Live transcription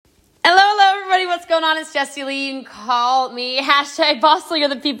what's going on? It's Jessie Lee. You can call me #Boss Lee,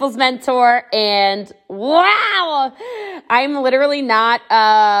 the people's mentor. And wow, I'm literally not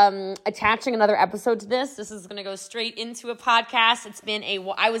attaching another episode to this. This is going to go straight into a podcast. It's been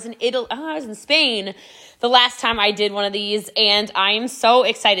I was in Spain the last time I did one of these, and I am so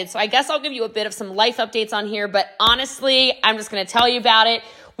excited. So I guess I'll give you a bit of some life updates on here, but honestly, I'm just going to tell you about it.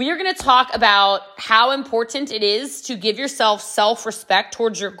 We are going to talk about how important it is to give yourself self-respect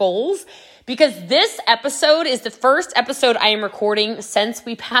towards your goals, because this episode is the first episode I am recording since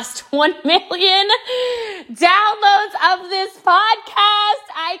we passed 1 million downloads of this podcast.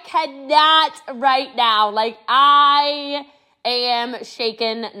 I cannot right now. I am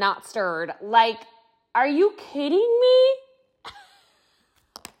shaken, not stirred. Are you kidding me?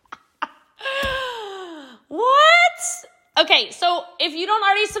 What? Okay, so if you don't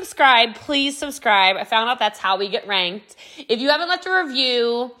already subscribe, please subscribe. I found out that's how we get ranked. If you haven't left a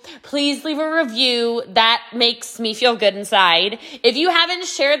review, please leave a review. That makes me feel good inside. If you haven't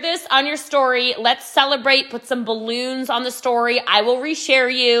shared this on your story, let's celebrate. Put some balloons on the story. I will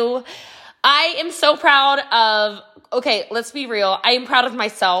reshare you. I am so proud of... Okay, let's be real. I am proud of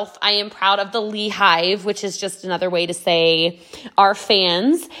myself. I am proud of the Lee Hive, which is just another way to say our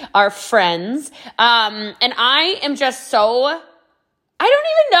fans, our friends. And I am just so, I don't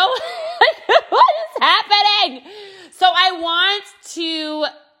even know what is happening. So I want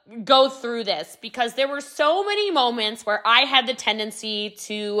to go through this because there were so many moments where I had the tendency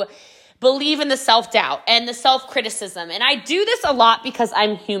to believe in the self-doubt and the self-criticism. And I do this a lot because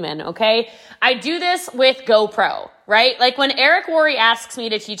I'm human, okay? I do this with GoPro, right? When Eric Worre asks me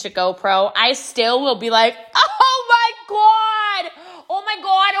to teach a GoPro, I still will be like, oh my God, oh my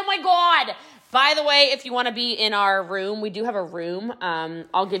God, oh my God. By the way, if you want to be in our room, we do have a room.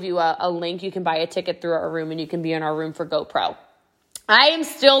 I'll give you a link. You can buy a ticket through our room and you can be in our room for GoPro. I am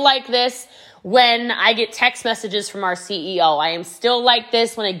still like this when I get text messages from our CEO. I am still like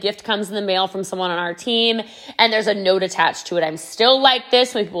this when a gift comes in the mail from someone on our team and there's a note attached to it. I'm still like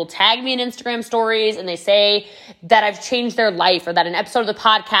this when people tag me in Instagram stories and they say that I've changed their life, or that an episode of the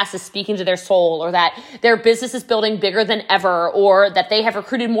podcast is speaking to their soul, or that their business is building bigger than ever, or that they have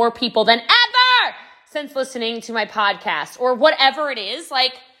recruited more people than ever since listening to my podcast, or whatever it is.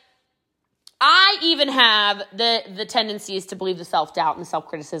 I even have the tendencies to believe the self-doubt and the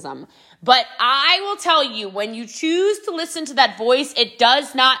self-criticism. But I will tell you, when you choose to listen to that voice, it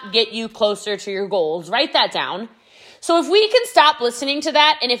does not get you closer to your goals. Write that down. So if we can stop listening to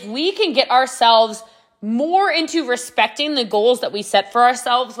that, and if we can get ourselves more into respecting the goals that we set for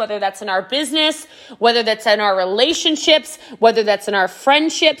ourselves, whether that's in our business, whether that's in our relationships, whether that's in our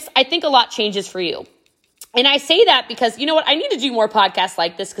friendships, I think a lot changes for you. And I say that because, you know what, I need to do more podcasts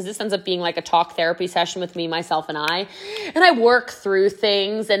like this, because this ends up being like a talk therapy session with me, myself, and I. And I work through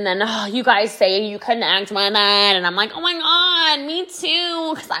things, and then, you guys say you connect with that. And I'm like, oh my God, me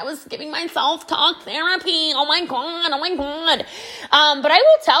too, because I was giving myself talk therapy. Oh my God, oh my God. But I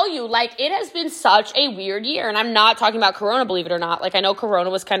will tell you, it has been such a weird year. And I'm not talking about Corona, believe it or not. I know Corona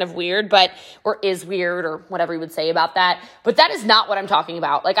was kind of weird, or is weird, or whatever you would say about that. But that is not what I'm talking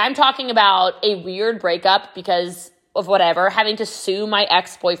about. I'm talking about a weird breakup because of whatever, having to sue my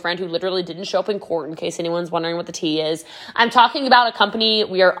ex-boyfriend who literally didn't show up in court, in case anyone's wondering what the tea is. I'm talking about a company.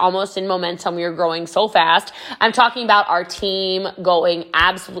 We are almost in momentum. We are growing so fast. I'm talking about our team going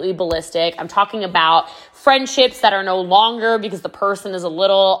absolutely ballistic. I'm talking about friendships that are no longer because the person is a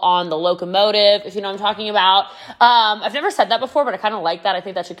little on the locomotive, if you know what I'm talking about. I've never said that before, but I kind of like that. I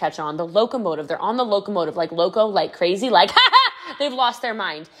think that should catch on. The locomotive. They're on the locomotive, loco, crazy, they've lost their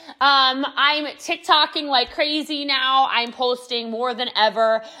mind. I'm TikToking like crazy now. I'm posting more than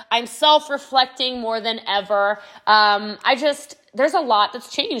ever. I'm self-reflecting more than ever. There's a lot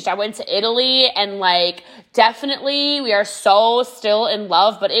that's changed. I went to Italy, and definitely we are so still in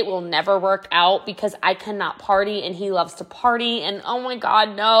love, but it will never work out because I cannot party and he loves to party, and oh my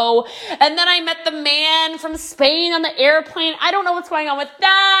God, no. And then I met the man from Spain on the airplane. I don't know what's going on with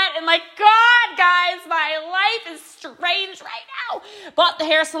that. And God, guys, my life is strange right now. Bought the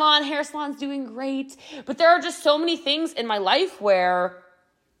hair salon's doing great. But there are just so many things in my life where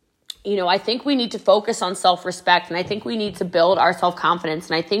I think we need to focus on self-respect, and I think we need to build our self-confidence,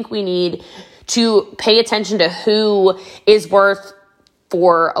 and I think we need to pay attention to who is worth,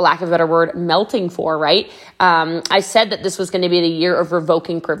 for a lack of a better word, melting for, right? I said that this was going to be the year of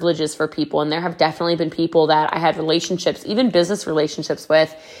revoking privileges for people, and there have definitely been people that I had relationships, even business relationships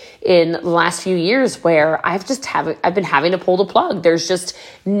with, in the last few years where I've been having to pull the plug. There's just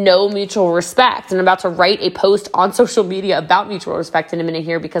no mutual respect. And I'm about to write a post on social media about mutual respect in a minute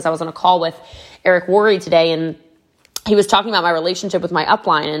here, because I was on a call with Eric Worre today, and he was talking about my relationship with my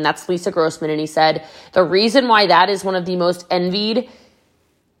upline, and that's Lisa Grossman. And he said, the reason why that is one of the most envied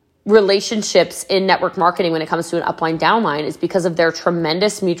relationships in network marketing when it comes to an upline downline is because of their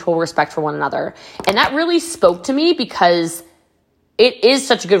tremendous mutual respect for one another. And that really spoke to me because it is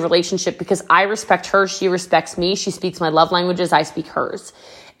such a good relationship, because I respect her. She respects me. She speaks my love languages. I speak hers.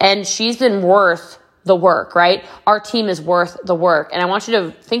 And she's been worth the work, right? Our team is worth the work. And I want you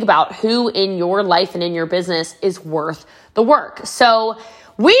to think about who in your life and in your business is worth the work. So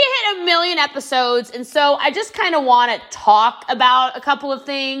we hit 1 million episodes. And so I just kind of want to talk about a couple of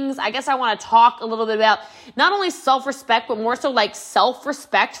things. I guess I want to talk a little bit about not only self-respect, but more so like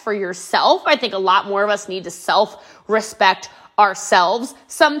self-respect for yourself. I think a lot more of us need to self-respect ourselves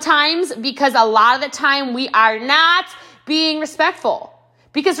sometimes, because a lot of the time we are not being respectful.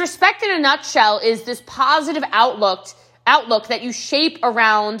 Because respect in a nutshell is this positive outlook that you shape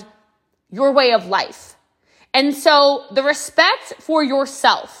around your way of life. And so the respect for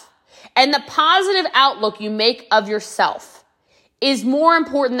yourself and the positive outlook you make of yourself is more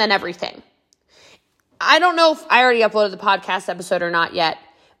important than everything. I don't know if I already uploaded the podcast episode or not yet,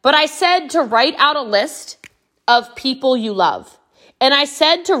 but I said to write out a list of people you love. And I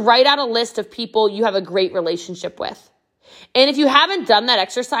said to write out a list of people you have a great relationship with. And if you haven't done that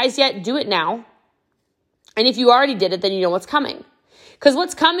exercise yet, do it now. And if you already did it, then you know what's coming. Because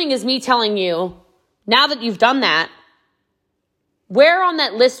what's coming is me telling you, now that you've done that, where on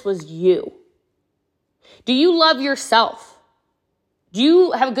that list was you? Do you love yourself? Do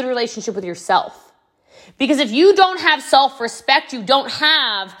you have a good relationship with yourself? Because if you don't have self-respect, you don't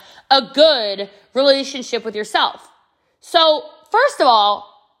have a good relationship with yourself. So first of all,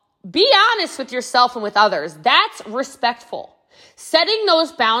 be honest with yourself and with others. That's respectful. Setting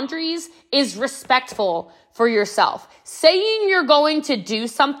those boundaries is respectful for yourself. Saying you're going to do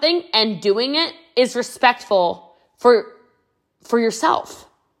something and doing it is respectful for yourself.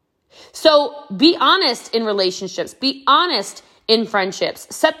 So be honest in relationships. Be honest in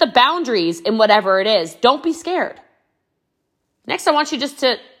friendships. Set the boundaries in whatever it is. Don't be scared. Next, I want you just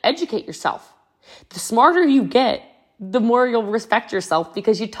to educate yourself. The smarter you get, the more you'll respect yourself,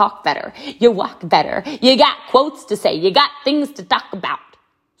 because you talk better, you walk better, you got quotes to say, you got things to talk about.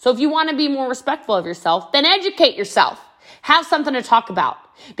 So if you want to be more respectful of yourself, then educate yourself. Have something to talk about.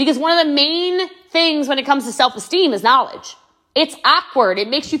 Because one of the main things when it comes to self-esteem is knowledge. It's awkward. It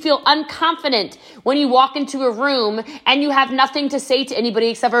makes you feel unconfident when you walk into a room and you have nothing to say to anybody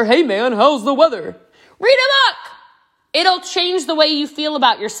except for, hey man, how's the weather? Read a book. It'll change the way you feel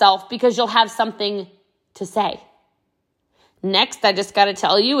about yourself because you'll have something to say. Next, I just got to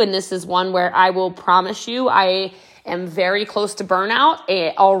tell you, and this is one where I will promise you I am very close to burnout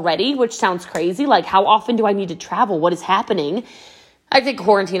already, which sounds crazy. Like, how often do I need to travel? What is happening? I think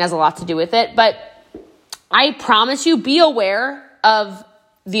quarantine has a lot to do with it, but I promise you, be aware of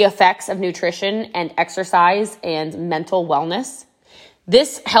the effects of nutrition and exercise and mental wellness.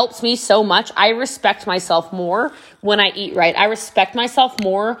 This helps me so much. I respect myself more when I eat right. I respect myself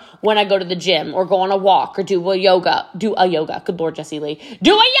more when I go to the gym or go on a walk or do a yoga. Good Lord, Jessie Lee.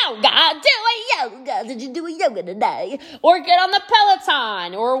 Do a yoga. Did you do a yoga today? Or get on the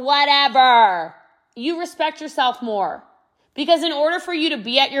Peloton or whatever. You respect yourself more. Because in order for you to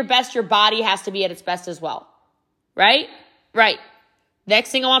be at your best, your body has to be at its best as well. Right? Right. Next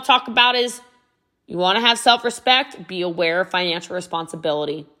thing I want to talk about is you want to have self-respect, be aware of financial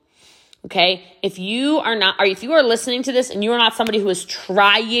responsibility. Okay? If you are listening to this and you are not somebody who is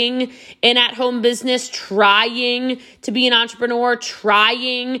trying an at-home business, trying to be an entrepreneur,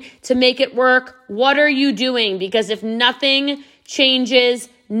 trying to make it work, what are you doing? Because if nothing changes,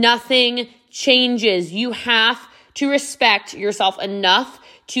 nothing changes. You have to respect yourself enough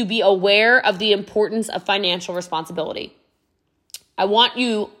to be aware of the importance of financial responsibility. I want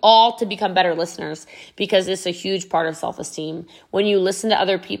you all to become better listeners because it's a huge part of self-esteem. When you listen to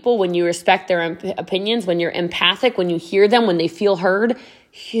other people, when you respect their opinions, when you're empathic, when you hear them, when they feel heard,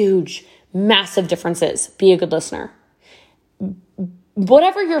 huge, massive differences. Be a good listener.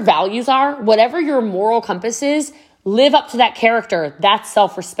 Whatever your values are, whatever your moral compass is, live up to that character. That's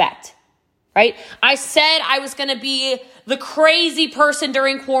self-respect, right? I said I was going to be the crazy person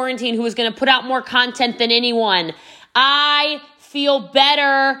during quarantine who was going to put out more content than anyone. I feel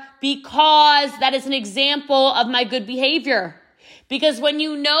better because that is an example of my good behavior. Because when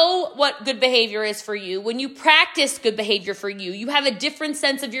you know what good behavior is for you, when you practice good behavior for you, you have a different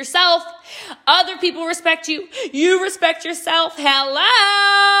sense of yourself. Other people respect you. You respect yourself.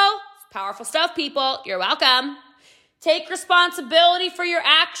 Hello. It's powerful stuff, people. You're welcome. Take responsibility for your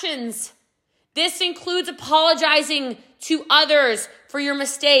actions. This includes apologizing to others for your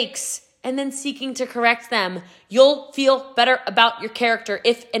mistakes. and then seeking to correct them. You'll feel better about your character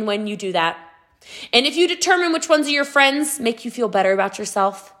if and when you do that. And if you determine which ones of your friends make you feel better about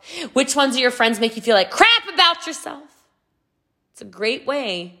yourself, which ones of your friends make you feel like crap about yourself, it's a great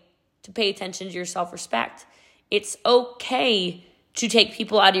way to pay attention to your self-respect. It's okay to take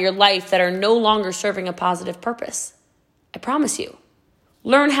people out of your life that are no longer serving a positive purpose. I promise you.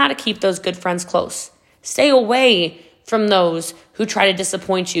 Learn how to keep those good friends close. Stay away from those who try to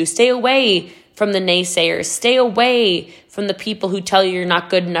disappoint you. Stay away from the naysayers. Stay away from the people who tell you you're not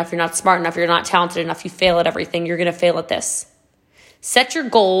good enough, you're not smart enough, you're not talented enough, you fail at everything, you're going to fail at this. Set your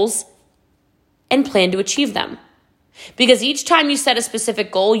goals and plan to achieve them. Because each time you set a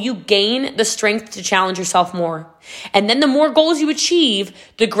specific goal, you gain the strength to challenge yourself more. And then the more goals you achieve,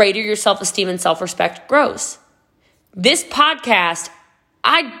 the greater your self-esteem and self-respect grows. This podcast,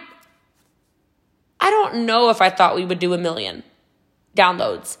 I don't know if I thought we would do 1 million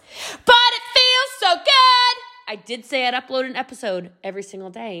downloads, but it feels so good. I did say I'd upload an episode every single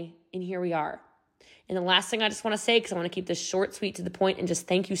day, and here we are. And the last thing I just want to say, because I want to keep this short, sweet, to the point, and just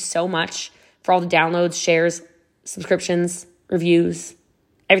thank you so much for all the downloads, shares, subscriptions, reviews,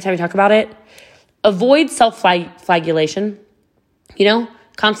 every time we talk about it. Avoid self-flagellation,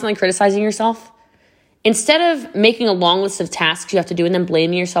 constantly criticizing yourself. Instead of making a long list of tasks you have to do and then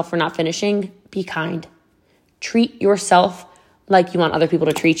blaming yourself for not finishing, be kind. Treat yourself like you want other people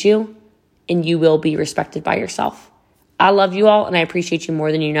to treat you, and you will be respected by yourself. I love you all, and I appreciate you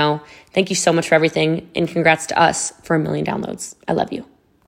more than you know. Thank you so much for everything, and congrats to us for 1 million downloads. I love you.